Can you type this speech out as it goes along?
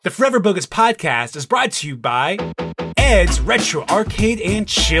The Forever Bogus podcast is brought to you by Ed's Retro Arcade and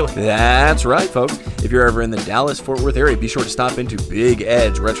Chili. That's right, folks. If you're ever in the Dallas-Fort Worth area, be sure to stop into Big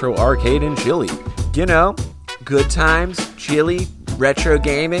Ed's Retro Arcade and Chili. You know, good times, chili, retro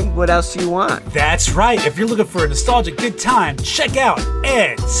gaming. What else do you want? That's right. If you're looking for a nostalgic good time, check out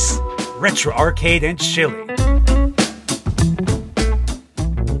Ed's Retro Arcade and Chili.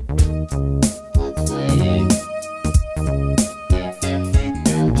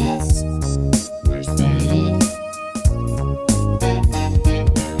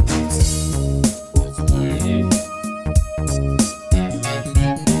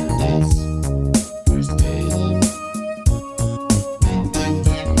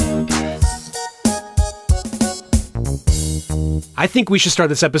 I think we should start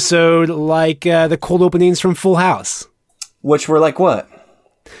this episode like the cold openings from Full House. Which were like what?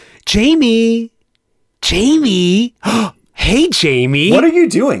 Jamie! Hey, Jamie! What are you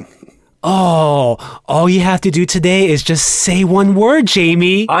doing? Oh, all you have to do today is just say one word,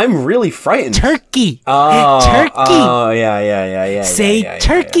 Jamie. I'm really frightened. Turkey! Oh, turkey! Oh, yeah. Say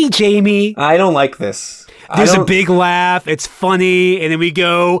turkey, Jamie! I don't like this. There's a big laugh, it's funny, and then we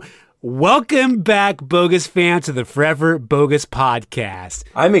go... Welcome back, Bogus fans, to the Forever Bogus podcast.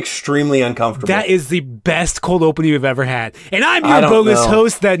 I'm extremely uncomfortable. That is the best cold opening we've ever had. And I'm your bogus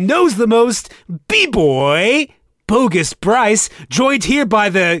host that knows the most, B-Boy, Bogus Bryce, joined here by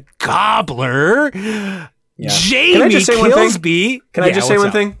the Gobbler, Jamie Can I just say one thing? Kilsby. Can I just say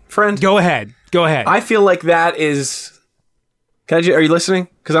one thing, friend? Go ahead. I feel like that is... Are you listening?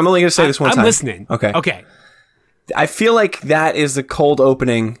 Because I'm only going to say this one time. I'm listening. Okay. I feel like that is the cold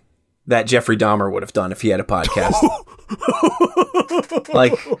opening that Jeffrey Dahmer would have done if he had a podcast.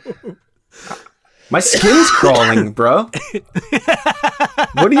 Like, my skin's crawling, bro.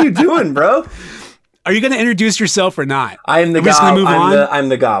 What are you doing, bro? Are you going to introduce yourself or not? I'm the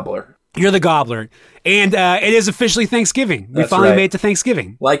Gobbler. You're the Gobbler. And it is officially Thanksgiving. We That's finally right. made it to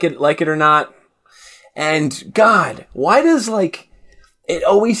Thanksgiving. Like it or not. And God, why does it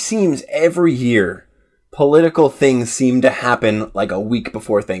always seems every year political things seem to happen like a week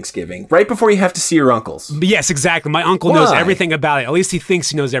before Thanksgiving, right before you have to see your uncles. Yes, exactly. My uncle knows everything about it. At least he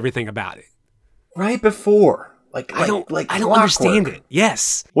thinks he knows everything about it. Right before. I don't understand it.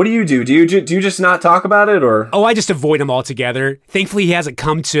 Yes. What do you do? Do you just not talk about it, or? Oh, I just avoid him altogether. Thankfully, he hasn't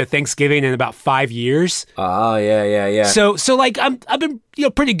come to a Thanksgiving in about 5 years. Oh, yeah. So I've been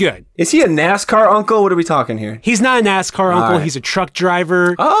pretty good. Is he a NASCAR uncle? What are we talking here? He's not a NASCAR uncle. Right. He's a truck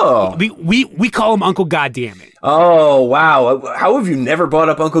driver. Oh. We call him Uncle Goddammit. Oh, wow. How have you never brought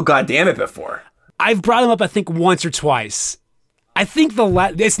up Uncle Goddammit before? I've brought him up, I think, once or twice. I think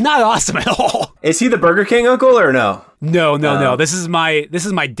it's not awesome at all. Is he the Burger King uncle or no? No. This is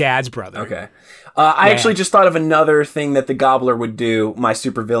my dad's brother. Okay. I actually just thought of another thing that the Gobbler would do, my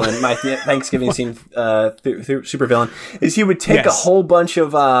supervillain, my Thanksgiving scene supervillain, is he would take a whole bunch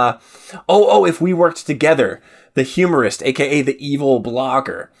of, if we worked together, the humorist, a.k.a. the evil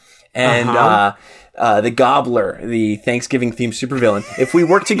blogger, and the Gobbler, the Thanksgiving-themed supervillain, if we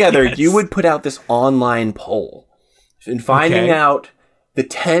worked together, you would put out this online poll in finding out the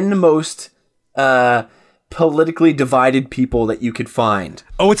 10 most politically divided people that you could find.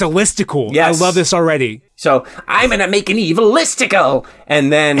 Oh, it's a listicle. Yes. I love this already. So, I'm going to make an evil listicle.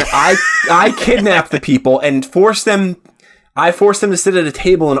 And then I kidnap the people and force them to sit at a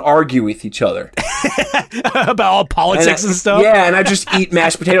table and argue with each other. About all politics and stuff? Yeah, and I just eat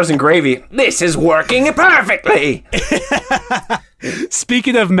mashed potatoes and gravy. This is working perfectly.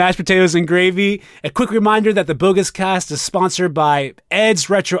 Speaking of mashed potatoes and gravy, a quick reminder that the Bogus Cast is sponsored by Ed's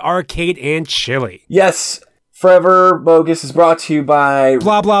Retro Arcade and Chili. Yes, Forever Bogus is brought to you by...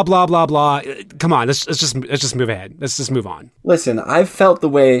 Blah, blah, blah, blah, blah. Come on, let's just move ahead. Let's just move on. Listen, I've felt the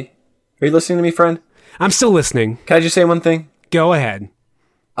way... Are you listening to me, friend? I'm still listening. Can I just say one thing? Go ahead.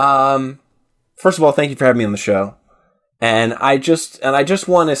 First of all, thank you for having me on the show. And I just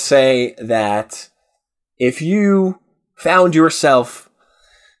want to say that if you found yourself,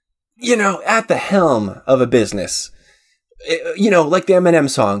 at the helm of a business, like the Eminem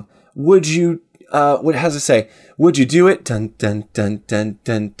song, would you, what has it say? Would you do it? Dun, dun, dun, dun,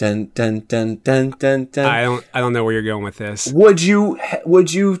 dun, dun, dun, dun, dun, dun, dun. I don't know where you're going with this. Would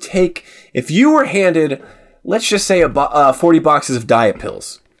you take, if you were handed, let's just say 40 boxes of diet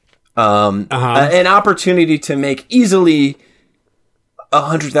pills, an opportunity to make easily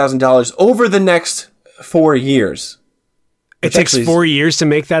 $100,000 over the next 4 years. It takes 4 years to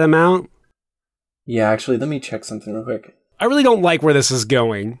make that amount? Yeah, actually, let me check something real quick. I really don't like where this is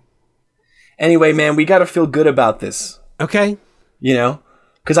going. Anyway, man, we got to feel good about this. Okay.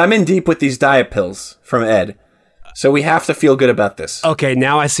 Because I'm in deep with these diet pills from Ed. So we have to feel good about this. Okay,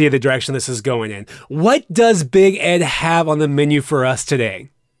 now I see the direction this is going in. What does Big Ed have on the menu for us today?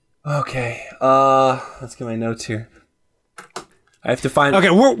 Okay, let's get my notes here. I have to find...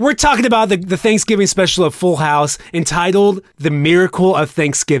 Okay, we're talking about the Thanksgiving special of Full House entitled The Miracle of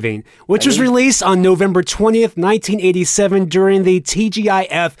Thanksgiving, which was released on November 20th, 1987 during the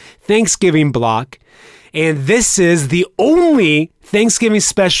TGIF Thanksgiving block. And this is the only Thanksgiving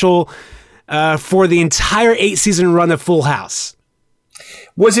special for the entire 8-season run of Full House.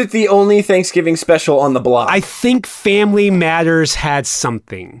 Was it the only Thanksgiving special on the block? I think Family Matters had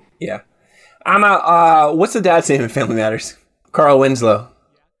something. Yeah. What's the dad's name in Family Matters? Carl Winslow.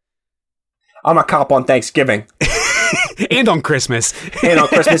 I'm a cop on Thanksgiving. And on Christmas. And on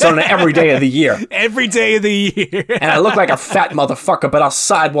Christmas, on every day of the year. Every day of the year. And I look like a fat motherfucker, but I'll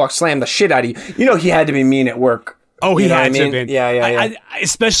sidewalk slam the shit out of you. You know he had to be mean at work. Oh, he had to have been. Yeah.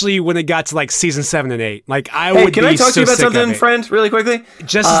 Especially when it got to like season 7 and 8. Like Can I talk to you about something, friend, really quickly?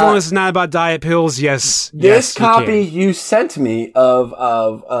 Just as long as it's not about diet pills, yes. This copy you sent me of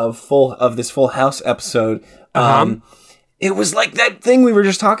this Full House episode. It was like that thing we were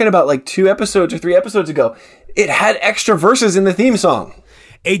just talking about like 2 episodes or 3 episodes ago. It had extra verses in the theme song.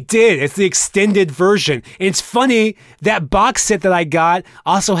 It did. It's the extended version. And it's funny, that box set that I got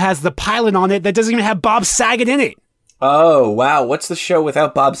also has the pilot on it that doesn't even have Bob Saget in it. Oh, wow. What's the show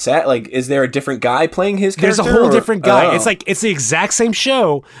without Bob Saget? Like, is there a different guy playing his character? There's a whole different guy. Oh. It's the exact same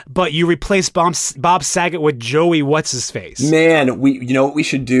show, but you replace Bob Saget with Joey What's-His-Face. Man, you know what we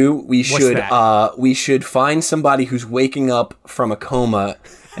should do? We should find somebody who's waking up from a coma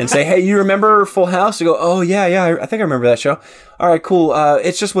and say, hey, you remember Full House? You go, oh, yeah, I think I remember that show. All right, cool.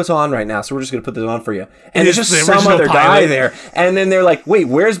 It's just what's on right now, so we're just going to put this on for you. And there's just some other guy there. And then they're like, wait,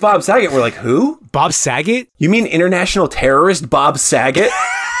 where's Bob Saget? We're like, who? Bob Saget? You mean international terrorist Bob Saget?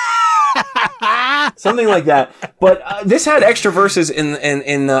 Something like that. But this had extra verses in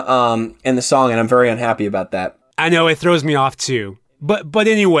the song, and I'm very unhappy about that. I know, it throws me off too. But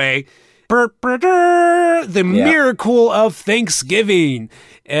anyway, the miracle of Thanksgiving.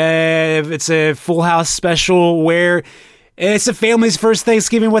 It's a Full House special where it's a family's first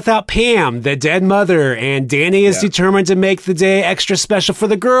Thanksgiving without Pam, the dead mother, and Danny is determined to make the day extra special for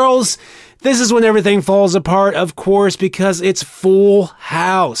the girls. This is when everything falls apart, of course, because it's Full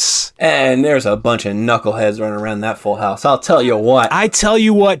House. And there's a bunch of knuckleheads running around that Full House. I'll tell you what. I tell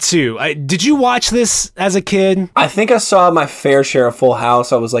you what, too. Did you watch this as a kid? I think I saw my fair share of Full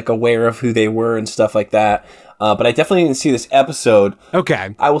House. I was like aware of who they were and stuff like that. But I definitely didn't see this episode.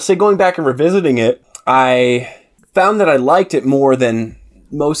 Okay. I will say, going back and revisiting it, I found that I liked it more than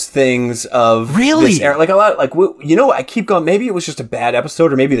most things of this era. Like a lot, like, you know, I keep going, maybe it was just a bad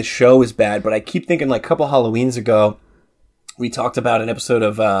episode or maybe the show is bad, but I keep thinking like a couple Halloweens ago, we talked about an episode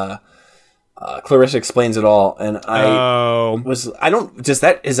of Clarissa Explains It All. And is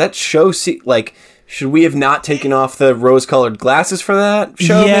that show, should we have not taken off the rose-colored glasses for that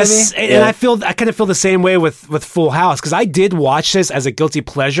show? Yes, maybe? And I kind of feel the same way with Full House, because I did watch this as a guilty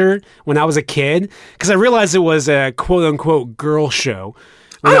pleasure when I was a kid, because I realized it was a quote-unquote girl show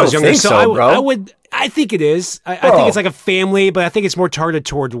when I was younger. Bro. I think it is. I think it's like a family, but I think it's more targeted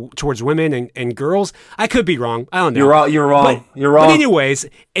towards women and girls. I could be wrong. I don't know. You're wrong. But anyways,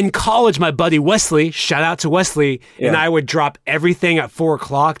 in college, my buddy Wesley, shout out to Wesley, and I would drop everything at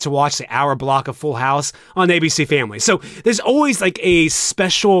 4:00 to watch the hour block of Full House on ABC Family. So there's always like a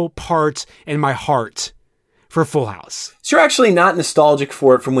special part in my heart for Full House. So you're actually not nostalgic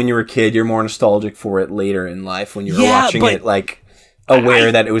for it from when you were a kid. You're more nostalgic for it later in life when you were watching it, like aware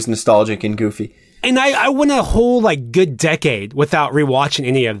that it was nostalgic and goofy. And I went a whole like good decade without rewatching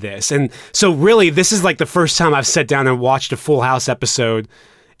any of this. And so really, this is like the first time I've sat down and watched a Full House episode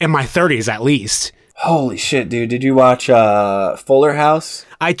in my 30s at least. Holy shit, dude. Did you watch Fuller House?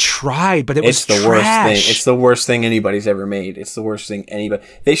 I tried, but it's the worst thing. It's the worst thing anybody's ever made. It's the worst thing anybody...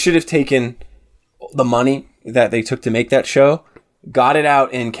 They should have taken the money that they took to make that show, got it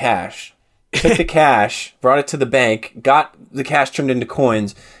out in cash, took the cash, brought it to the bank, got the cash turned into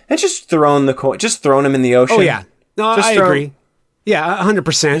coins, and just thrown them in the ocean. Oh, yeah. No, I agree. Yeah,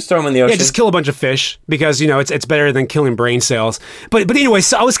 100%. Just throw them in the ocean. Yeah, just kill a bunch of fish because, you know, it's better than killing brain cells. But anyway,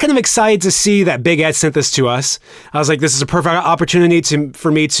 so I was kind of excited to see that Big Ed sent this to us. I was like, this is a perfect opportunity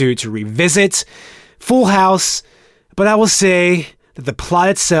for me to revisit Full House. But I will say that the plot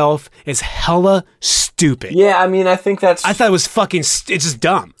itself is hella stupid. Yeah, I mean, I thought it was it's just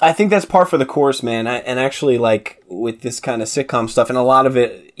dumb. I think that's par for the course, man. And actually, like, with this kind of sitcom stuff, and a lot of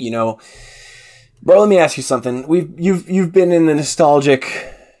it, you know... Bro, let me ask you something. You've been in the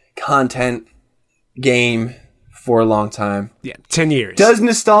nostalgic content game for a long time. Yeah, 10 years. Does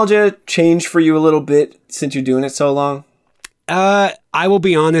nostalgia change for you a little bit since you're doing it so long? I will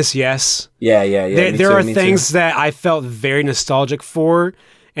be honest, yes. Yeah. There are things that I felt very nostalgic for,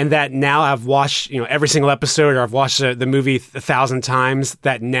 and that now I've watched, every single episode, or I've watched the movie 1,000 times,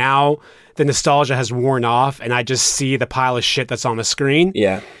 that now the nostalgia has worn off, and I just see the pile of shit that's on the screen.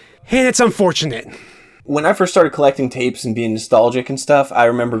 Yeah. And it's unfortunate. When I first started collecting tapes and being nostalgic and stuff, I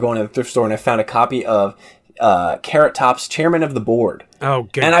remember going to the thrift store and I found a copy of Carrot Top's Chairman of the Board. Oh,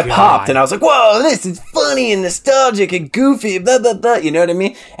 good And I popped and I was like, whoa, this is funny and nostalgic and goofy, blah, blah, blah. You know what I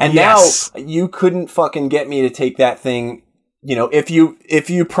mean? And now you couldn't fucking get me to take that thing. If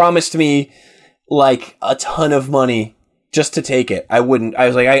you promised me like a ton of money just to take it, I wouldn't. I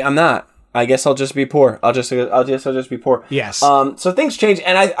was like, I'm not. I guess I'll just be poor. I'll just be poor. Yes. So things change,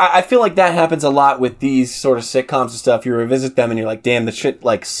 and I feel like that happens a lot with these sort of sitcoms and stuff. You revisit them, and you're like, damn, the shit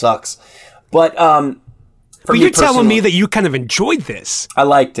like sucks. But you're telling me that you kind of enjoyed this. I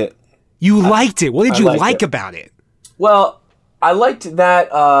liked it. You liked it. What did you like about it? Well, I liked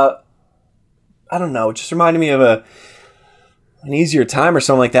that. I don't know. It just reminded me of an easier time or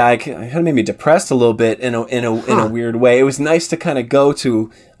something like that. It kind of made me depressed a little bit in a weird way. It was nice to kind of go to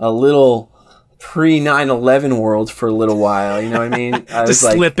a little pre 9/11 world for a little while. You know what I mean? I just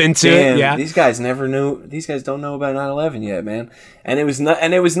was slip into it. Yeah, these guys don't know about 9/11 yet, man. And it was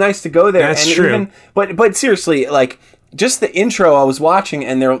it was nice to go there. That's and true. But seriously, like just the intro I was watching,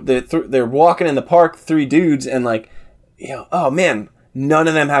 and they're walking in the park, 3 dudes, and like, oh man, none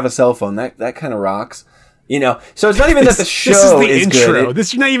of them have a cell phone. That kind of rocks. So it's not even that the show this is the is intro.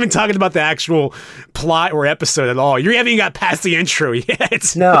 good. You're not even talking about the actual plot or episode at all. You haven't even got past the intro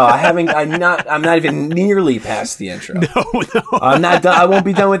yet. No, I haven't. I'm not even nearly past the intro. No. I'm not done. I won't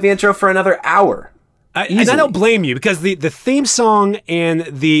be done with the intro for another hour. And I don't blame you, because the theme song and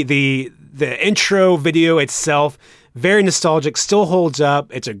the intro video itself, very nostalgic, still holds up.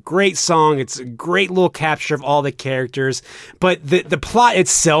 It's a great song. It's a great little capture of all the characters. But the plot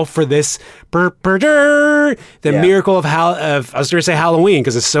itself for this, miracle of I was going to say Halloween,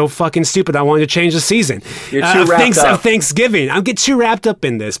 because it's so fucking stupid. I wanted to change the season. You're too wrapped up. Of Thanksgiving. I get too wrapped up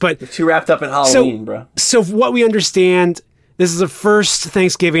in this. But you're too wrapped up in Halloween, bro. So what we understand, this is the first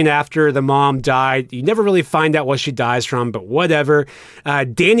Thanksgiving after the mom died. You never really find out what she dies from, but whatever.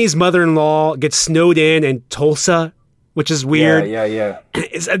 Danny's mother-in-law gets snowed in Tulsa, which is weird. Yeah.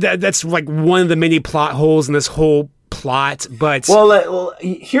 That's like one of the many plot holes in this whole plot. But well,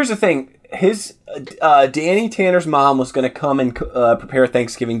 here's the thing: Danny Tanner's mom was going to come and prepare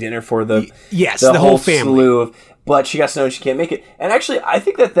Thanksgiving dinner for the whole family. Slew but she got snowed; she can't make it. And actually, I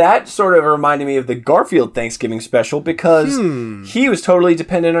think that sort of reminded me of the Garfield Thanksgiving special, because he was totally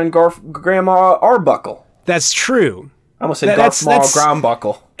dependent on Grandma Arbuckle. That's true. I almost said Grandma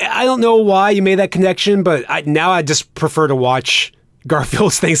Groundbuckle. I don't know why you made that connection, but now I just prefer to watch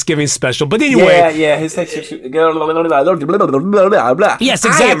Garfield's Thanksgiving special. But anyway, yeah, his Thanksgiving. Yes,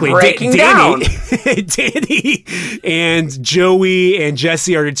 exactly. Danny and Joey and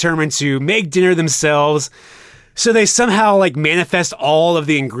Jesse are determined to make dinner themselves. So they somehow like manifest all of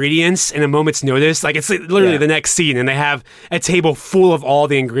the ingredients in a moment's notice. Like it's literally the next scene, and they have a table full of all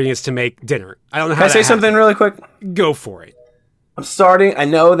the ingredients to make dinner. I don't know how. Can I say something really quick? Go for it. I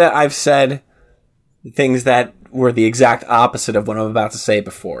know that I've said things that were the exact opposite of what I'm about to say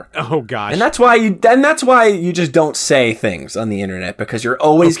before. Oh gosh. And that's why you just don't say things on the internet, because you're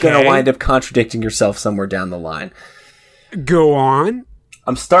always going to wind up contradicting yourself somewhere down the line. Go on.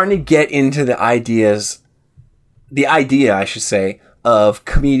 I'm starting to get into the idea, I should say, of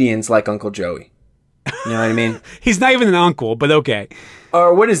comedians like Uncle Joey. You know what I mean? He's not even an uncle, but okay.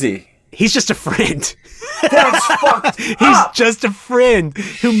 Or what is he? He's just a friend. That's fucked He's just a friend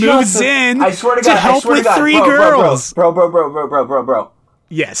who moves in I swear to God, help with 3 girls. Bro.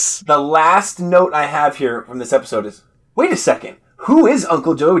 Yes. The last note I have here from this episode is, wait a second. Who is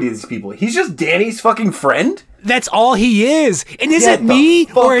Uncle Joey to these people? He's just Danny's fucking friend? That's all he is. And is it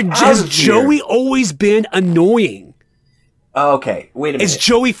me, or has Joey always been annoying? Okay, wait a minute. Is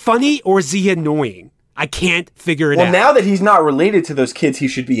Joey funny, or is he annoying? I can't figure it out. Well, now that he's not related to those kids, he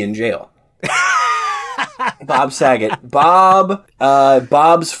should be in jail. Bob Saget.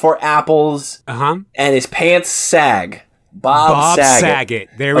 Bob's for apples. Uh-huh. And his pants sag. Bob Saget.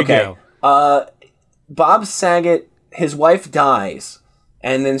 There we go. Bob Saget, his wife dies.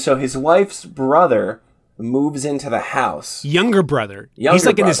 And then so his wife's brother moves into the house. Younger brother. He's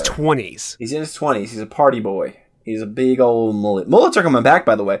like in his 20s. He's in his 20s. He's a party boy. He's a big old mullet. Mullets are coming back,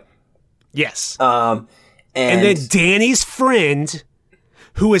 by the way. Yes. And then Danny's friend,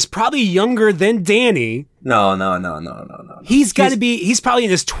 who is probably younger than Danny. No. He's probably in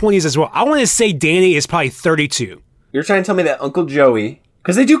his 20s as well. I want to say Danny is probably 32. You're trying to tell me that Uncle Joey,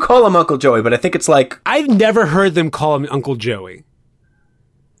 because they do call him Uncle Joey, but I think it's like... I've never heard them call him Uncle Joey.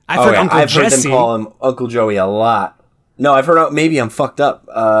 I've heard Uncle Jesse. Heard them call him Uncle Joey a lot. No, I've heard... Maybe I'm fucked up.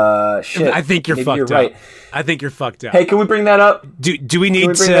 Shit. I think you're fucked up. Right. I think you're fucked up. Hey, can we bring that up? Do we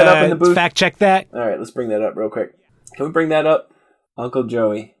need to fact check that? All right, let's bring that up real quick. Can we bring that up? Uncle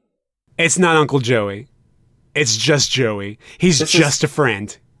Joey. It's not Uncle Joey. It's just Joey. He's just a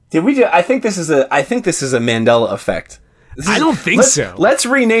friend. Did we? I think this is a Mandela effect. I don't think so. Let's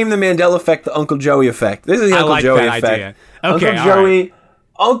rename the Mandela effect the Uncle Joey effect. This is the Uncle Joey effect. Idea. Okay, Uncle Joey. Right.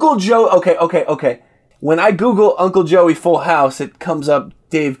 Uncle Joe. Okay. When I Google Uncle Joey Full House, it comes up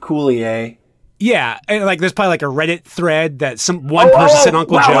Dave Coulier. Yeah, and like there's probably like a Reddit thread that one person said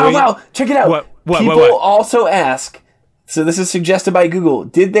Uncle Joey. Wow! Check it out. People also ask. So this is suggested by Google.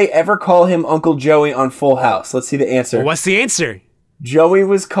 Did they ever call him Uncle Joey on Full House? Let's see the answer. Well, what's the answer? Joey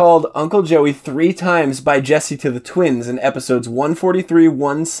was called Uncle Joey 3 times by Jesse to the twins in episodes 143,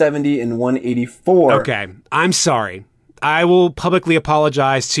 170, and 184. Okay, I'm sorry. I will publicly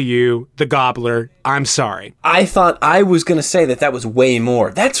apologize to you, the Gobbler. I'm sorry. I thought I was going to say that was way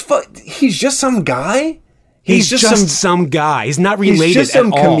more. He's just some guy? He's just some guy. He's not related at all. He's just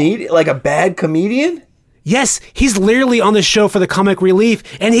some comedian, like a bad comedian? Yes, he's literally on the show for the comic relief,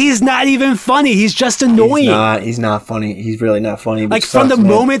 and he's not even funny. He's just annoying. He's not funny. He's really not funny. Like, from the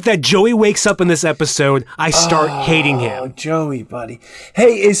moment that Joey wakes up in this episode, I start hating him. Oh, Joey, buddy.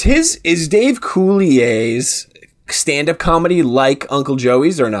 Hey, is Dave Coulier's stand-up comedy like Uncle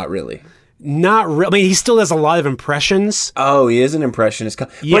Joey's or not really? Not really. I mean, he still does a lot of impressions. Oh, he is an impressionist.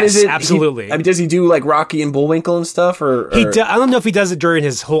 Yes, absolutely. Does he do like Rocky and Bullwinkle and stuff? Or? I don't know if he does it during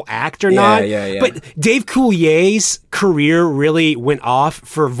his whole act or not. Yeah. But Dave Coulier's career really went off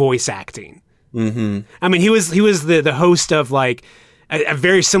for voice acting. Mm-hmm. I mean, he was the host of like a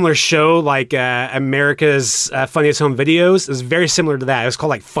very similar show, like America's Funniest Home Videos. It was very similar to that. It was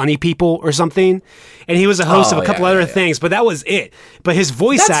called like Funny People or something. And he was a host of a couple other things, but that was it. But his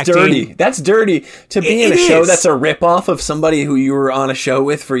voice acting... That's dirty. To be in a show that's a ripoff of somebody who you were on a show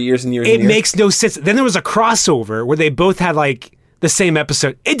with for years and years and years. It makes no sense. Then there was a crossover where they both had like the same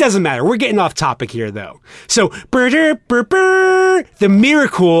episode. It doesn't matter. We're getting off topic here, though. So, the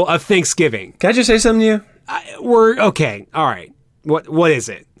miracle of Thanksgiving. Can I just say something to you? We're... Okay. All right. What is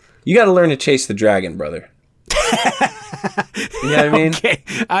it? You got to learn to chase the dragon, brother. You know what I mean? Okay.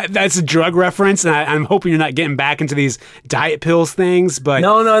 That's a drug reference, and I'm hoping you're not getting back into these diet pills things, but...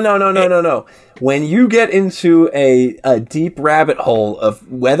 No. When you get into a deep rabbit hole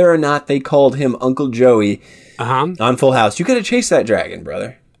of whether or not they called him Uncle Joey on Full House, you got to chase that dragon,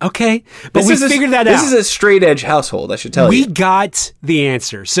 brother. Okay, but we figured that out. This is a straight edge household, I should tell you. We got the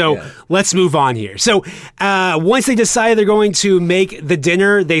answer. So let's move on here. So once they decide they're going to make the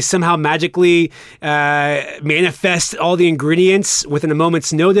dinner, they somehow magically manifest all the ingredients within a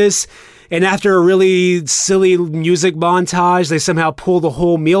moment's notice. And after a really silly music montage, they somehow pull the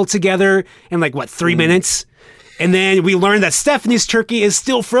whole meal together in 3 minutes. And then we learn that Stephanie's turkey is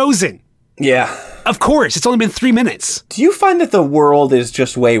still frozen. Yeah. Of course, it's only been 3 minutes. Do you find that the world is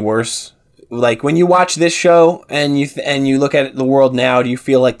just way worse? Like when you watch this show and you look at the world now, do you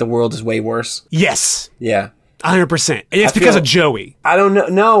feel like the world is way worse? Yes. Yeah. 100%. And it's because of Joey. I don't know.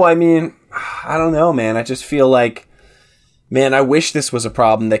 No, I mean, I don't know, man. I just feel like, man, I wish this was a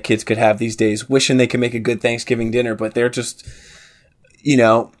problem that kids could have these days, wishing they could make a good Thanksgiving dinner, but they're just,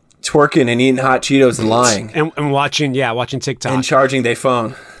 twerking and eating hot Cheetos and lying. And watching TikTok. And charging their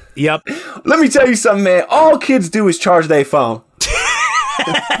phone. Yep. Let me tell you something, man. All kids do is charge their phone.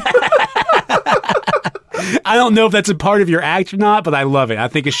 I don't know if that's a part of your act or not, but I love it. I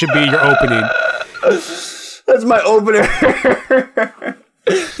think it should be your opening. That's my opener.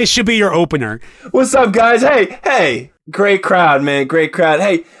 It should be your opener. What's up, guys? Hey. Great crowd, man. Great crowd.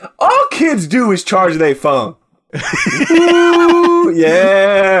 Hey, all kids do is charge their phone. Ooh,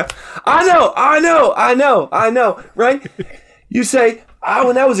 yeah. I know. Right? You say...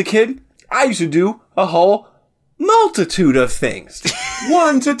 when I was a kid, I used to do a whole multitude of things.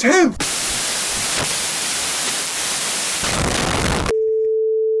 1 to 10.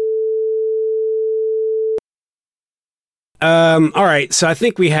 All right, so I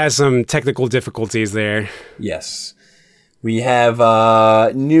think we had some technical difficulties there. Yes. We have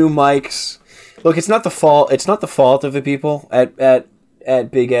new mics. Look, it's not the fault of the people at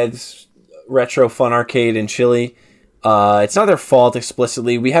Big Ed's Retro Fun Arcade in Chile. It's not their fault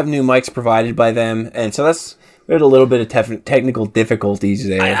explicitly. We have new mics provided by them, and so we had a little bit of technical difficulties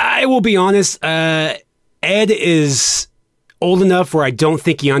there. I will be honest. Ed is old enough where I don't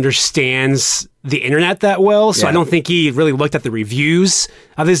think he understands the internet that well. So I don't think he really looked at the reviews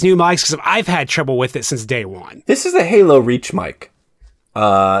of his new mics because I've had trouble with it since day one. This is a Halo Reach mic.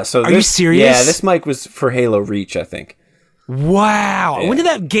 Are you serious? Yeah, this mic was for Halo Reach, I think. Wow. Yeah. When did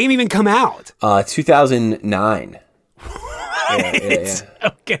that game even come out? 2009. Yeah.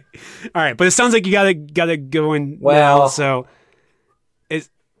 Okay. All right, but it sounds like you gotta go in now. So,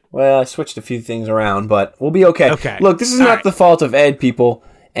 I switched a few things around, but we'll be okay. Okay. Look, this is not the fault of Ed, people,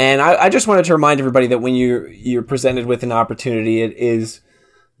 and I just wanted to remind everybody that when you're presented with an opportunity, it is,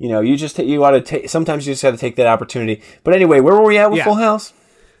 you ought to take. Sometimes you just have to take that opportunity. But anyway, where were we at with Full House?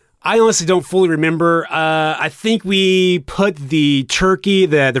 I honestly don't fully remember. I think we put the turkey,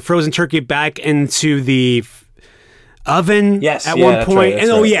 the frozen turkey, back into the oven at one point. Right, and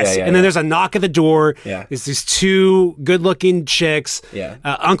and then there's a knock at the door. There's these two good-looking chicks.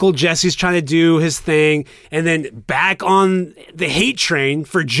 Uncle Jesse's trying to do his thing, and then back on the hate train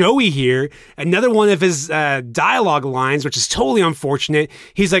for Joey here. Another one of his dialogue lines, which is totally unfortunate.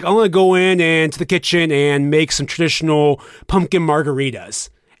 He's like, "I'm gonna go in to the kitchen and make some traditional pumpkin margaritas,"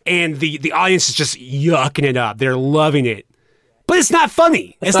 and the audience is just yucking it up. They're loving it. But it's not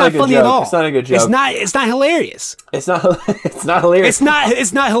funny. It's not funny at all. It's not a good joke. It's not hilarious. It's not hilarious.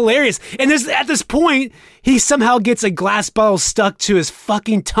 It's not hilarious. And at this point, he somehow gets a glass bottle stuck to his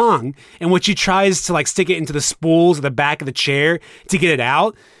fucking tongue, in which he tries to stick it into the spools at the back of the chair to get it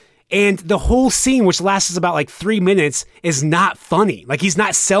out. And the whole scene, which lasts about 3 minutes, is not funny. He's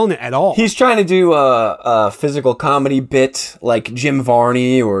not selling it at all. He's trying to do a physical comedy bit like Jim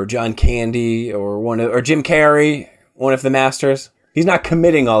Varney or John Candy or Jim Carrey. One of the masters. He's not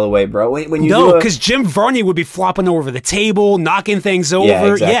committing all the way, bro. Because Jim Varney would be flopping over the table, knocking things over.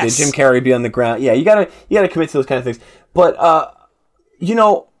 Yeah, exactly. Yes. Jim Carrey be on the ground. Yeah, you gotta commit to those kind of things. But I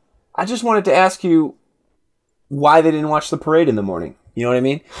just wanted to ask you why they didn't watch the parade in the morning. You know what I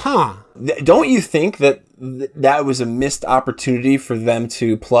mean? Huh? Don't you think that was a missed opportunity for them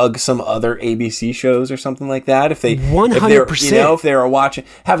to plug some other ABC shows or something like that? If they 100%, if they were watching,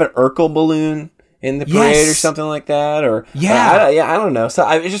 have an Urkel balloon in the parade or something like that, or I don't know. So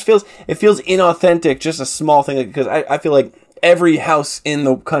it just feels inauthentic. Just a small thing, because I feel like every house in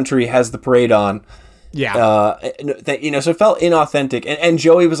the country has the parade on. Yeah. So it felt inauthentic, and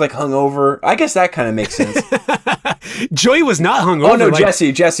Joey was hungover. I guess that kind of makes sense. Joey was not hungover. Oh no,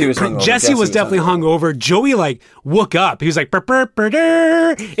 Jesse was hungover. Jesse was definitely hungover. Joey woke up. He was like,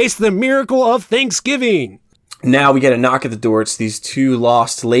 "It's the miracle of Thanksgiving." Now we get a knock at the door. It's these two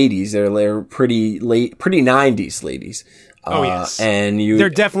lost ladies. They're pretty 90s ladies. Yes. And they're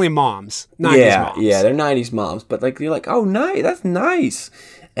definitely moms. 90s moms. Yeah, they're 90s moms. But you're like, oh, nice, that's nice.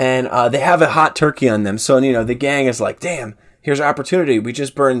 And they have a hot turkey on them. So, the gang is like, damn, here's our opportunity. We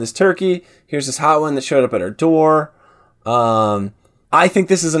just burned this turkey. Here's this hot one that showed up at our door. I think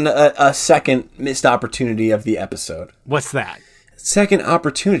this is a second missed opportunity of the episode. What's that? Second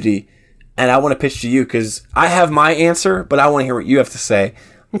opportunity. And I want to pitch to you because I have my answer, but I want to hear what you have to say.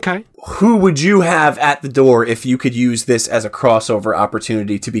 Okay. Who would you have at the door if you could use this as a crossover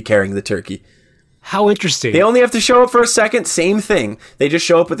opportunity to be carrying the turkey? How interesting. They only have to show up for a second. Same thing. They just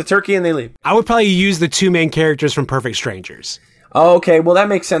show up with the turkey and they leave. I would probably use the two main characters from Perfect Strangers. Oh, okay. Well, that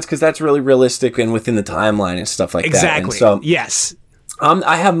makes sense because that's really realistic and within the timeline and stuff like that. Exactly. So, yes.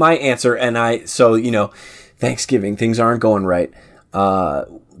 I have my answer, and Thanksgiving, things aren't going right.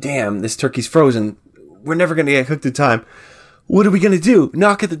 Damn, this turkey's frozen. We're never going to get cooked in time. What are we going to do?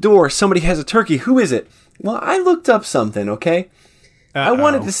 Knock at the door. Somebody has a turkey. Who is it? Well, I looked up something, okay? I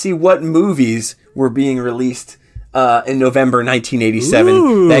wanted to see what movies were being released in November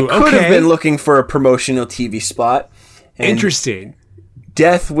 1987 that could have been looking for a promotional TV spot. And interesting.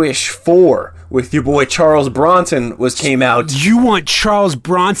 Death Wish 4 with your boy Charles Bronson came out. You want Charles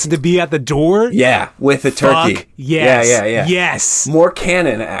Bronson to be at the door? Yeah, with a turkey. Yes. Yeah. Yes. More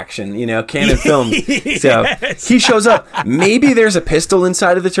canon action, canon film. So he shows up. Maybe there's a pistol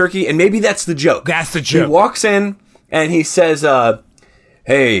inside of the turkey, and maybe that's the joke. That's the joke. He walks in and he says,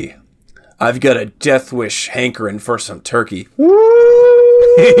 hey, I've got a death wish hankering for some turkey. Woo!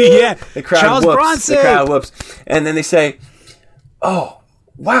 Yeah. The crowd Charles whoops. Bronson. The crowd whoops. And then they say, oh,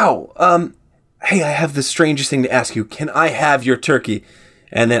 wow, hey, I have the strangest thing to ask you. Can I have your turkey?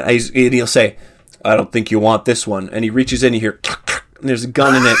 And then he'll say, I don't think you want this one. And he reaches in, you hear, and there's a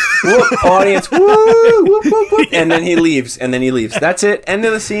gun in it. Whoop, audience, woo, whoop, whoop, whoop. And then he leaves. That's it. End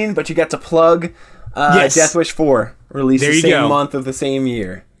of the scene, but you got to plug Death Wish 4, released the same month of the same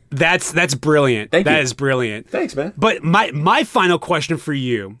year. That's brilliant. Thank you. That is brilliant. Thanks, man. But my final question for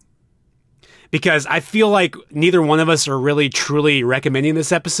you, because I feel like neither one of us are really truly recommending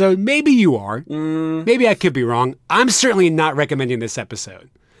this episode. Maybe you are. Maybe I could be wrong. I'm certainly not recommending this episode.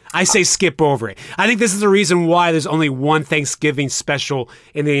 I say skip over it. I think this is the reason why there's only one Thanksgiving special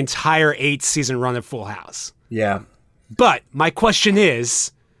in the entire 8-season run of Full House. Yeah. But my question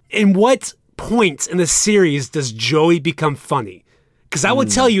is, in what point in the series does Joey become funny? Because I would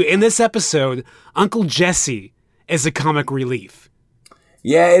tell you, in this episode, Uncle Jesse is a comic relief.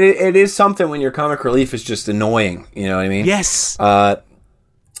 Yeah, it is something when your comic relief is just annoying. You know what I mean? Yes. I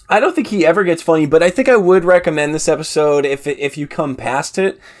don't think he ever gets funny, but I think I would recommend this episode if you come past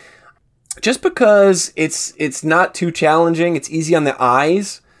it. Just because it's not too challenging. It's easy on the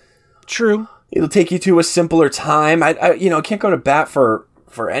eyes. True. It'll take you to a simpler time. I can't go to bat for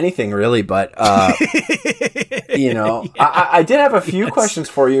anything really, but Yes. I did have a few questions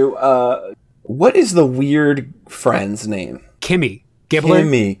for you. What is the weird friend's name? Kimmy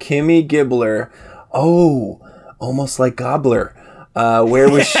Gibbler. Kimmy Gibbler. Oh, almost like Gobbler. Where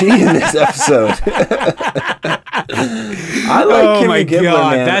was she in this episode? I like Kimmy Gibbler,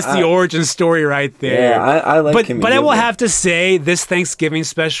 God, man. that's the origin story right there. Yeah, I like Kimmy Gibbler. But I will have to say, this Thanksgiving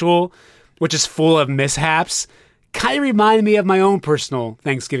special, which is full of mishaps, kind of reminded me of my own personal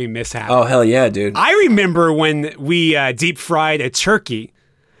Thanksgiving mishap. Oh, hell yeah, dude. I remember when we deep fried a turkey,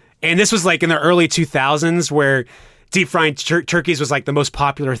 and this was like in the early 2000s where deep frying turkeys was like the most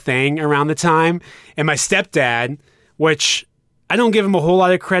popular thing around the time. And my stepdad, which I don't give him a whole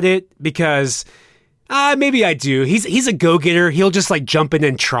lot of credit because maybe I do. He's a go-getter. He'll just like jump in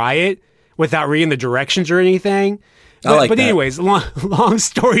and try it without reading the directions or anything. But anyways, long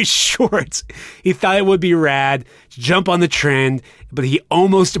story short, he thought it would be rad to jump on the trend, but he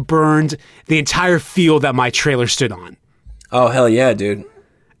almost burned the entire field that my trailer stood on. Oh, hell yeah, dude.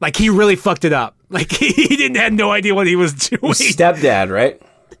 Like, he really fucked it up. Like, he didn't have no idea what he was doing. Stepdad, right?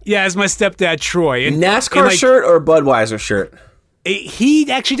 Yeah, it's my stepdad, Troy. NASCAR shirt or Budweiser shirt?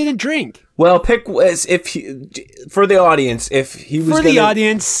 He actually didn't drink. Well, pick for the audience. If he was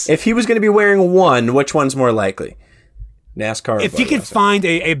going to be wearing one, which one's more likely? NASCAR. Or if you could find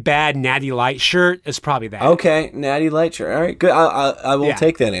a bad Natty Light shirt, it's probably that. Okay, Natty Light shirt. All right, good. I will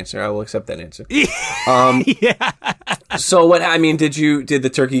take that answer. I will accept that answer. Yeah. So what? I mean, did the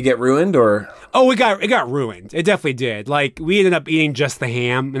turkey get ruined or? Oh, it got ruined. It definitely did. Like, we ended up eating just the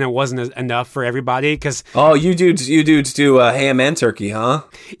ham, and it wasn't enough for everybody. Cause you dudes do ham and turkey, huh?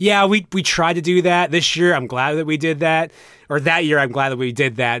 Yeah, we tried to do that this year. I'm glad that we did that. Or that year, I'm glad that we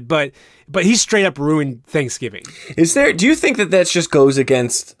did that. But he straight up ruined Thanksgiving. Do you think that just goes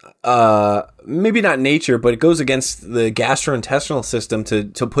against, maybe not nature, but it goes against the gastrointestinal system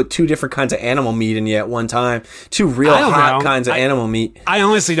to put two different kinds of animal meat in you at one time? Two real hot kinds of animal meat. I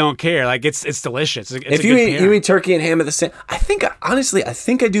honestly don't care. Like, it's delicious. It's if you eat turkey and ham at the same, I think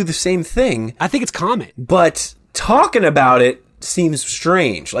I do the same thing. I think it's common. But talking about it seems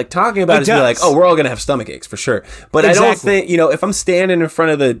strange. Like, talking about it to be like, oh, we're all gonna have stomach aches for sure. But exactly. I don't think, if I'm standing in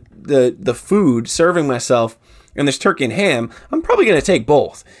front of the food, serving myself, and there's turkey and ham, I'm probably gonna take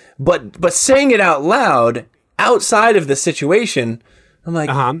both. But saying it out loud outside of the situation, I'm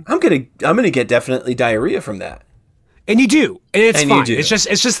like, I'm gonna get definitely diarrhea from that. And you do, and it's fine. It's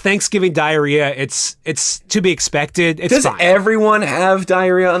just Thanksgiving diarrhea. It's to be expected. Does fine. Everyone have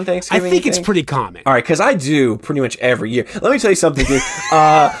diarrhea on Thanksgiving? I think it's pretty common. All right, because I do pretty much every year. Let me tell you something, dude.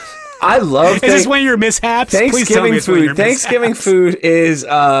 I love. Is this one of your mishaps? Thanksgiving food. Thanksgiving food is.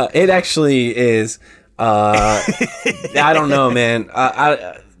 It actually is. I don't know, man.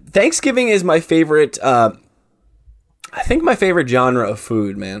 Thanksgiving is my favorite. I think my favorite genre of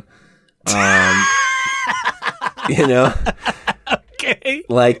food, man. Okay.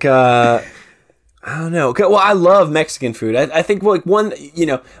 Like, I don't know. Well, I love Mexican food. I think like one,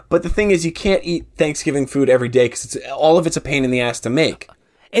 but the thing is, you can't eat Thanksgiving food every day because all of it's a pain in the ass to make.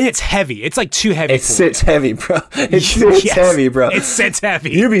 And it's heavy. It's like too heavy. It sits heavy, bro. It sits heavy, bro. It sits heavy.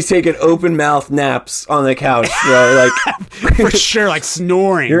 You be taking open mouth naps on the couch, bro. Like for sure, like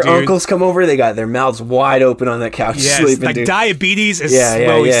snoring. Your uncles come over, they got their mouths wide open on the couch, sleeping. Like, dude. Diabetes is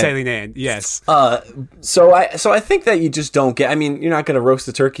slowly setting in. Yes. So I think that you just don't get. I mean, you're not going to roast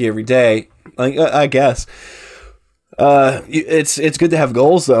a turkey every day. Like, I guess. It's good to have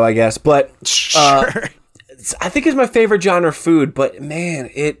goals, though. I guess, but sure. I think it's my favorite genre of food, but man,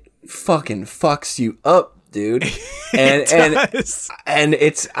 it fucking fucks you up, dude. And and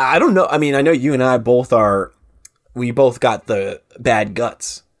it's, I don't know. I mean, I know you and I we both got the bad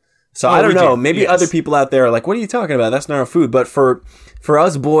guts. So I don't know. Maybe other people out there are like, what are you talking about? That's not our food. But for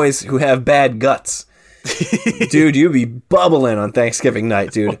us boys who have bad guts, dude, you be bubbling on Thanksgiving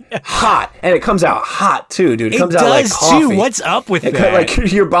night, dude. Hot. And it comes out hot too, dude. It comes out like coffee. Too. What's up with that? Like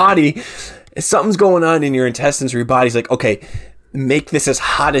your body something's going on in your intestines or your body's like, okay, make this as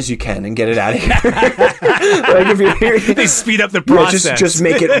hot as you can and get it out of here. Like if you're hearing, they speed up the process. Just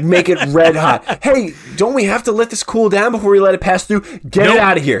make it red hot. Hey, don't we have to let this cool down before we let it pass through? Get it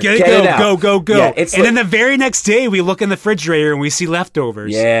out of here. Get it out. Go. Yeah, and then the very next day, we look in the refrigerator and we see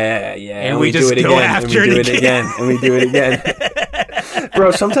leftovers. Yeah. And we just go after it again. And we do it again.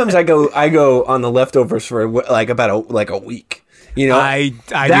 Bro, sometimes I go on the leftovers for like about a week. You know, I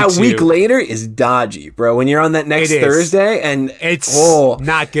that week later is dodgy, bro. When you're on that next Thursday and it's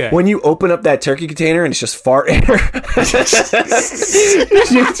not good. When you open up that turkey container and it's just fart air. It's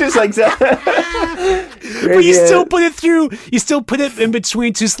just like that. But you still put it through. You still put it in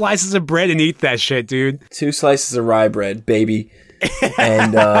between 2 slices of bread and eat that shit, dude. 2 slices of rye bread, baby.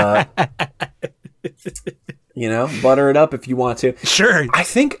 And, you know, butter it up if you want to. Sure. I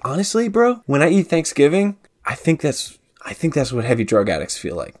think, honestly, bro, when I eat Thanksgiving, I think that's what heavy drug addicts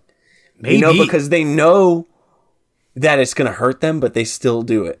feel like. Maybe. You know, because they know that it's going to hurt them, but they still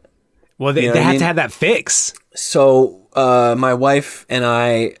do it. Well, they have to have that fix. So, my wife and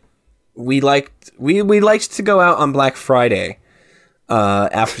I, we liked to go out on Black Friday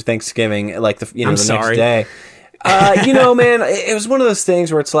after Thanksgiving, like the next day. You know, man, it was one of those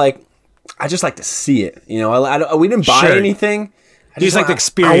things where it's like, I just like to see it. You know, we didn't buy anything. I just like to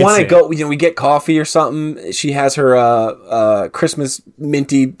experience it. I want to go, we get coffee or something. She has her Christmas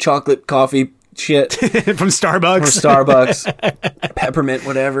minty chocolate coffee shit. From Starbucks. Peppermint,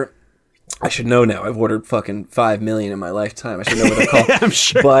 whatever. I should know now. I've ordered fucking 5 million in my lifetime. I should know what they're called. I'm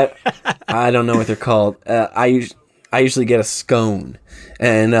sure. But I don't know what they're called. I usually get a scone.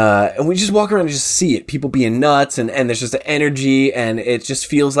 And we just walk around and just see it. People being nuts and there's just an energy and it just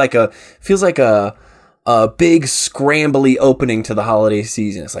feels like a big scrambly opening to the holiday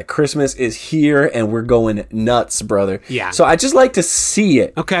season. It's like Christmas is here and we're going nuts, brother. Yeah. So I just like to see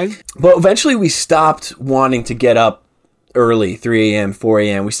it. Okay. But eventually we stopped wanting to get up early, 3 a.m., 4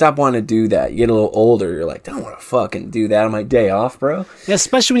 a.m. We stopped wanting to do that. You get a little older, you're like, don't want to fucking do that on my day off, bro. Yeah,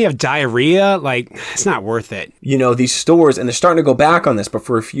 especially when you have diarrhea, like, it's not worth it. You know, these stores, and they're starting to go back on this, but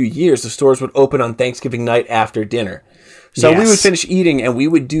for a few years, the stores would open on Thanksgiving night after dinner. So we would finish eating, and we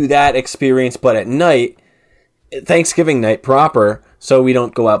would do that experience, but at night, Thanksgiving night proper, so we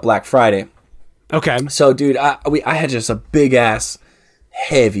don't go out Black Friday. Okay. So, dude, I had just a big-ass,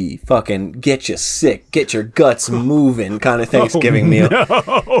 heavy fucking get you sick, get your guts moving kind of Thanksgiving meal.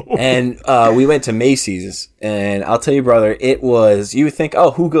 And we went to Macy's, and I'll tell you, brother, it was, you would think,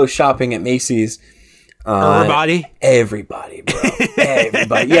 oh, who goes shopping at Macy's? Everybody, bro.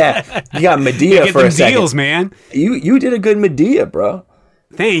 Everybody. Yeah. You got Medea for a second. Deals, man. You did a good Medea, bro.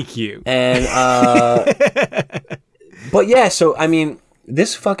 Thank you. And, but yeah, so, I mean,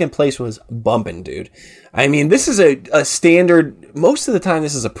 this fucking place was bumping, dude. I mean, this is a standard, most of the time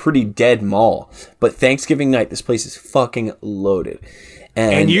this is a pretty dead mall, but Thanksgiving night, this place is fucking loaded.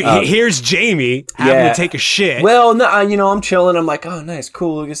 And here's Jamie having to take a shit. Well, no, I'm chilling. I'm like, oh, nice,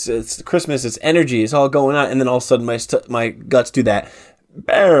 cool. It's Christmas. It's energy. It's all going on. And then all of a sudden my guts do that.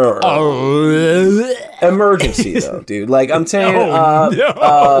 Emergency, though, dude. Like, I'm saying,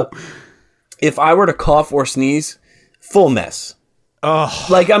 if I were to cough or sneeze, full mess. Oh.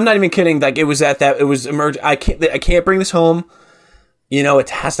 Like, I'm not even kidding. Like, it was emergent. I can't bring this home. You know, it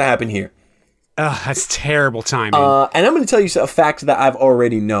has to happen here. That's terrible timing. And I'm going to tell you a fact that I've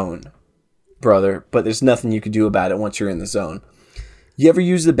already known, brother, but there's nothing you can do about it once you're in the zone. You ever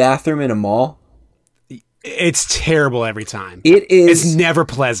use the bathroom in a mall? It's terrible every time. It's never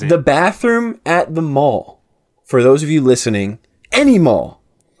pleasant. The bathroom at the mall, for those of you listening, any mall,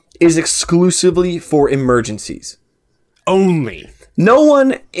 is exclusively for emergencies. Only. No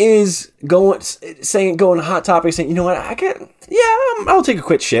one is going Hot Topic saying, you know what, I'll take a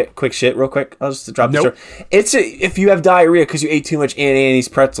quick shit real quick. I'll just drop this. It's if you have diarrhea because you ate too much Aunt Annie's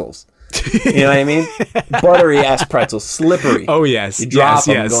pretzels. You know what I mean? Buttery ass pretzels, slippery. Oh yes, you drop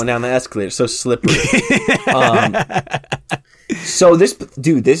them going down the escalator, so slippery. So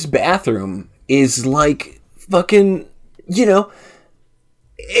this bathroom is like fucking, you know,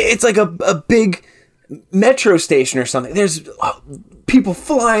 it's like a big metro station or something. There's people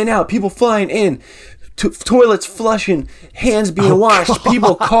flying out, people flying in, toilets flushing, hands being washed, God.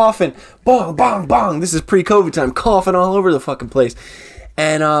 People coughing, bong, bong, bong. This is pre-COVID time, coughing all over the fucking place.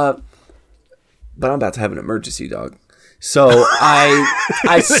 And, but I'm about to have an emergency, dog. So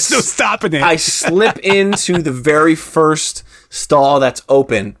There's no stopping it. I slip into the very first stall that's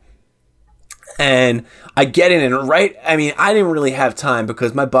open. And I get in and I didn't really have time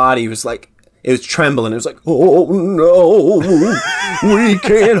because my body was like, it was trembling. It was like, oh no, we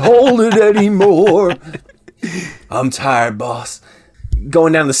can't hold it anymore. I'm tired, boss.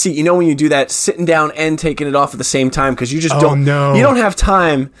 going down the seat. You know when you do that, sitting down and taking it off at the same time because you just don't. No. You don't have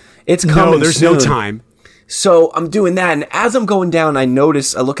time. It's coming. No, there's soon. no time. So I'm doing that, and as I'm going down, I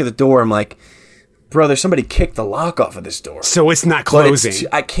look at the door. I'm like, brother, somebody kicked the lock off of this door. So it's not closing.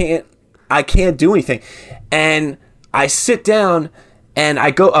 I can't do anything. And I sit down, and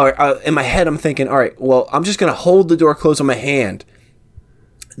I go, in my head, I'm thinking, all right, well, I'm just going to hold the door closed on my hand.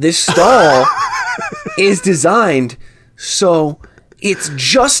 This stall is designed so it's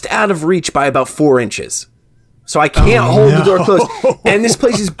just out of reach by about 4 inches. So I can't hold the door closed. And this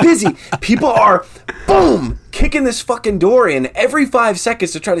place is busy. People are, boom, kicking this fucking door in every 5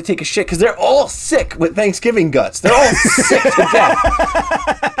 seconds to try to take a shit because they're all sick with Thanksgiving guts. They're all sick to death.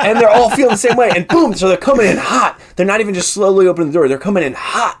 And they're all feeling the same way. And boom, so they're coming in hot. They're not even just slowly opening the door. They're coming in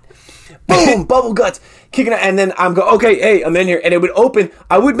hot. Boom, bubble guts, kicking it. And then I'm going, okay, hey, I'm in here. And it would open.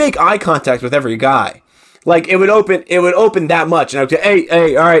 I would make eye contact with every guy. Like, it would open that much. And I would go,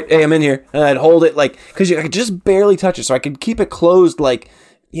 hey, all right, hey, I'm in here. And I'd hold it, like, because I could just barely touch it. So I could keep it closed, like,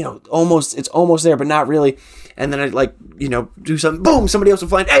 you know, it's almost there, but not really. And then I'd, like, you know, do something. Boom, somebody else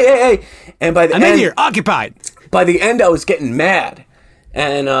would find, hey. And by the end. I'm in here, occupied. By the end, I was getting mad.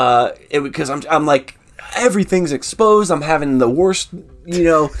 And, because I'm like, everything's exposed. I'm having the worst, you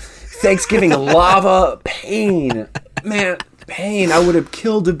know, Thanksgiving lava pain. Man. Pain. I would have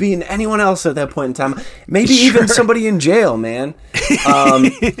killed to be in anyone else at that point in time. Maybe even somebody in jail, man.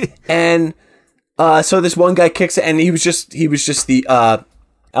 And so this one guy kicks it, and he was just the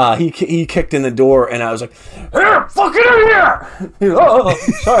he kicked in the door, and I was like, "Here, fucking in here!" Oh,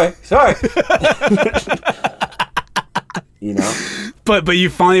 sorry. You know. But you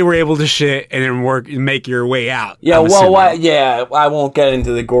finally were able to shit and then make your way out. Yeah, I won't get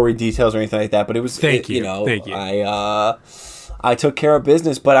into the gory details or anything like that. But it was, thank you. I took care of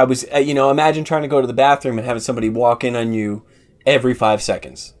business, but I was, imagine trying to go to the bathroom and having somebody walk in on you every 5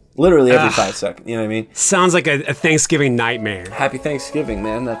 seconds. Literally every 5 seconds. You know what I mean? Sounds like a Thanksgiving nightmare. Happy Thanksgiving,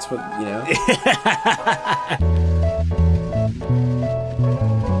 man. That's what, you know.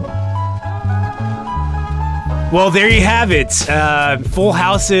 Well, there you have it. Full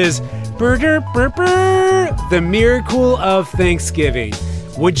House's The Miracle of Thanksgiving.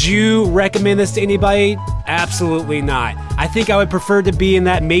 Would you recommend this to anybody? Absolutely not. I think I would prefer to be in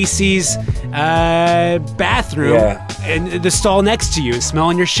that Macy's bathroom and the stall next to you,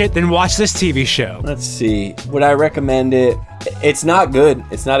 smelling your shit, than watch this TV show. Let's see. Would I recommend it? It's not good.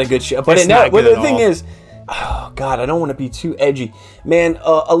 It's not a good show. But the thing is, oh God, I don't want to be too edgy. Man,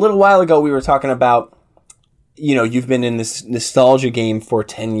 a little while ago we were talking about, you've been in this nostalgia game for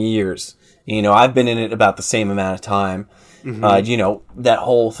 10 years. I've been in it about the same amount of time. Mm-hmm. That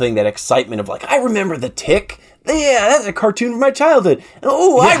whole thing, that excitement of like, I remember The Tick. Yeah, that's a cartoon from my childhood.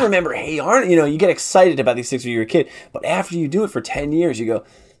 Oh, yeah. I remember Hey Arnold. You get excited about these things when you're a kid. But after you do it for 10 years, you go,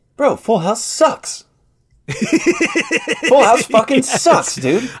 bro, Full House sucks. Full House fucking sucks,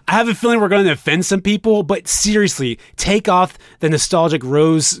 dude. I have a feeling we're going to offend some people, but seriously, take off the nostalgic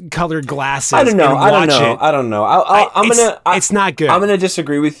rose-colored glasses. I don't know. It's not good. I'm gonna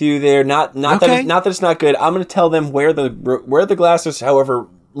disagree with you there. Not that it's not good. I'm gonna tell them wear the glasses however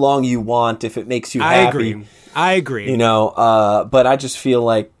long you want if it makes you happy. I agree. But I just feel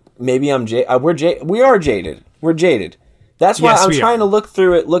like maybe we are jaded. We're jaded. That's why I'm trying to look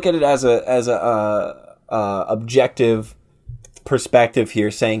at it as a objective perspective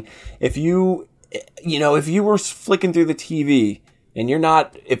here, saying if you were flicking through the TV and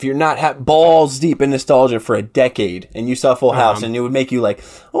if you're not balls deep in nostalgia for a decade and you saw Full House and it would make you like,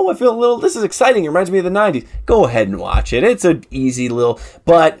 oh, I feel this is exciting, it reminds me of the 90s, go ahead and watch it. It's an easy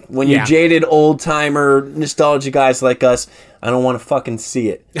but when you're jaded old timer nostalgia guys like us, I don't want to fucking see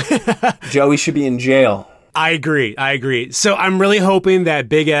it. Joey should be in jail. I agree. So I'm really hoping that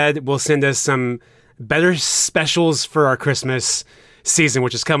Big Ed will send us some better specials for our Christmas season,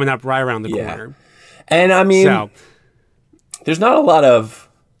 which is coming up right around the corner. And I mean, there's not a lot of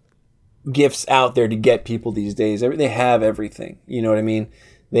gifts out there to get people these days. They have everything. You know what I mean?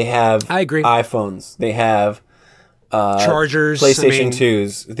 They have iPhones. They have chargers, PlayStation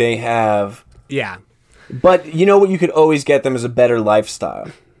 2s. They have... Yeah. But you know what you could always get them is a better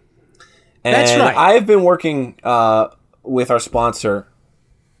lifestyle. And that's right. I've been working with our sponsor,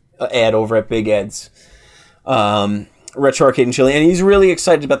 Ed, over at Big Ed's Retro Arcade in Chile, and he's really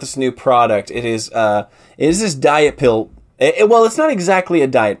excited about this new product. It is this diet pill. Well, it's not exactly a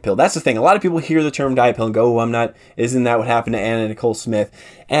diet pill. That's the thing. A lot of people hear the term diet pill and go, "Oh, isn't that what happened to Anna Nicole Smith?"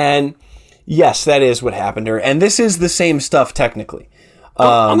 And yes, that is what happened to her. And this is the same stuff technically.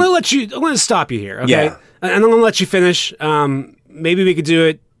 I'm going to stop you here, okay? Yeah. And I'm going to let you finish. Maybe we could do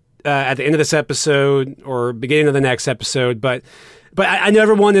it at the end of this episode or beginning of the next episode, but But I know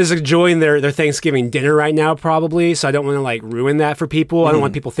everyone is enjoying their Thanksgiving dinner right now, probably. So I don't want to like ruin that for people. I don't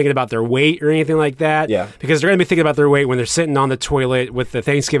want people thinking about their weight or anything like that. Yeah. Because they're going to be thinking about their weight when they're sitting on the toilet with the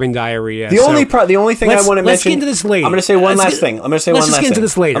Thanksgiving diarrhea. The only thing I want to mention. Let's get into this later. I'm going to say one last thing. Let's just get into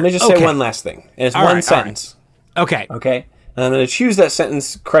this later. I'm going to just say one last thing. And it's one sentence. Okay. Okay. And I'm going to choose that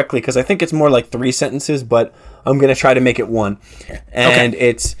sentence correctly because I think it's more like 3 sentences, but I'm going to try to make it one. And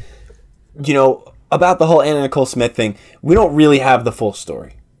it's, about the whole Anna Nicole Smith thing, we don't really have the full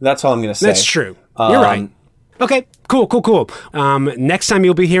story. That's all I'm going to say. That's true. You're right. Okay, cool. Next time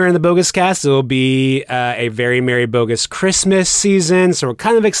you'll be here in the Bogus Cast, it'll be a very Merry Bogus Christmas season, so we're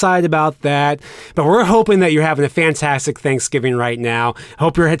kind of excited about that. But we're hoping that you're having a fantastic Thanksgiving right now.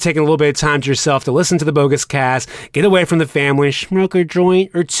 Hope you're taking a little bit of time to yourself to listen to the Bogus Cast, get away from the family, smoke a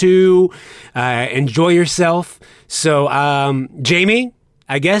joint or two, enjoy yourself. So, Jamie,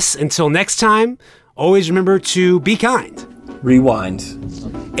 I guess until next time, always remember to be kind. Rewind.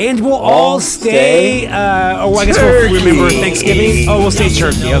 And we'll all stay, I guess we'll remember Thanksgiving. Oh, we'll stay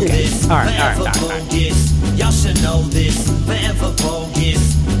turkey. Okay. All right. Y'all should know this, forever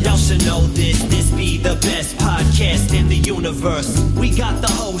bogus. Y'all should know this be the best podcast in the universe. We got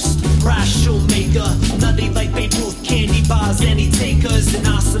the host, Bryce Shoemaker, nutty like Babe Ruth, candy bars, any takers, an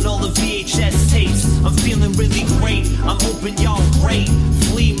arsenal of VHS tapes. I'm feeling really great, I'm hoping y'all great.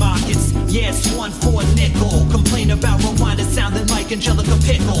 Flea markets, yeah, it's 1 for a nickel. Complain about rewind, it sounding like Angelica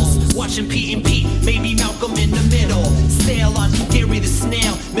Pickles. Watching Pete and Pete, maybe Malcolm in the middle. Sail on Gary the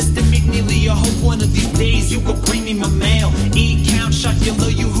Snail, Mr. McNeely, I hope one of these days you could bring me my mail. Eat, count,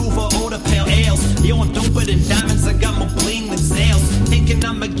 Chocula, you Hoover, order pale ales. Yo, I'm doper than diamonds, I got more bling than sales. Thinking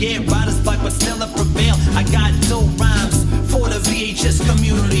I'ma get riders like but still I prevail. I got dope rhymes for the VHS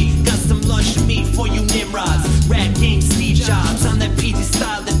community. Got some lunch meat for you Nimrods. Rap game Steve Jobs on that PG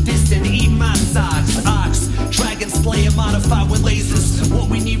style that this and eat my socks. Ox, Dragon Slayer modified with lasers. What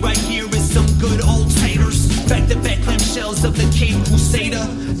we need right here is some good old taters. Back to back clamshells of the Cape Crusader.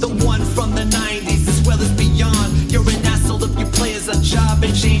 The one from the 90s as well as beyond. You're an asshole if you play as a job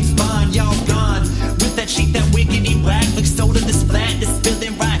and James Bond. Y'all gone with that cheat, that wiggity whack. Like soda this flat, this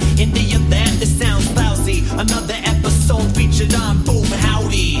spilling right into your that. This sounds lousy. Another episode featured on Boom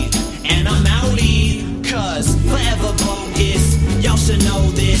Howdy. And I'm outie, cause forever bogus. Y'all should know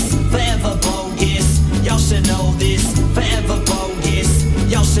this, forever bogus. Y'all should know this.